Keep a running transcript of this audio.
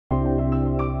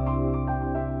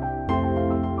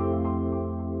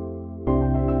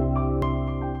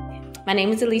My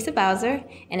name is Alyssa Bowser,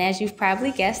 and as you've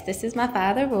probably guessed, this is my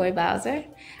father, Roy Bowser.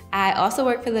 I also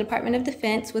work for the Department of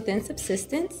Defense within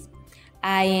Subsistence.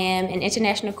 I am an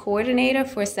international coordinator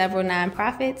for several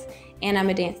nonprofits, and I'm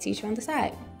a dance teacher on the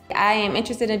side. I am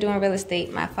interested in doing real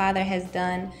estate. My father has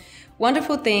done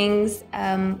wonderful things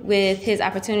with his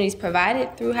opportunities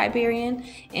provided through Hyperion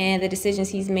and the decisions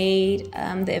he's made,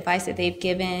 the advice that they've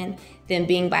given, them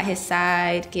being by his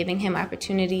side, giving him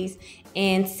opportunities.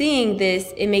 And seeing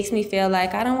this, it makes me feel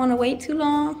like I don't want to wait too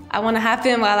long. I want to hop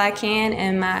in while I can,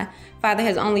 and my father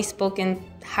has only spoken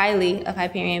highly of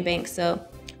Hyperion Bank, so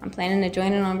I'm planning to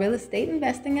join in on real estate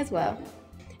investing as well.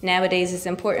 Nowadays, it's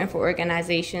important for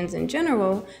organizations in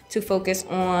general to focus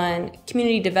on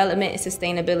community development and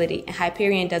sustainability, and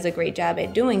Hyperion does a great job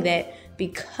at doing that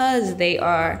because they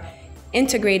are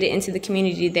integrated into the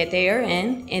community that they are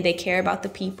in, and they care about the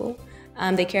people,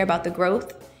 they care about the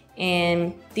growth,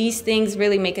 and these things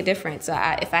really make a difference. So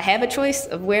if I have a choice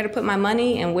of where to put my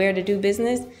money and where to do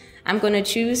business, I'm going to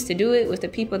choose to do it with the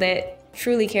people that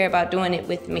truly care about doing it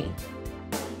with me.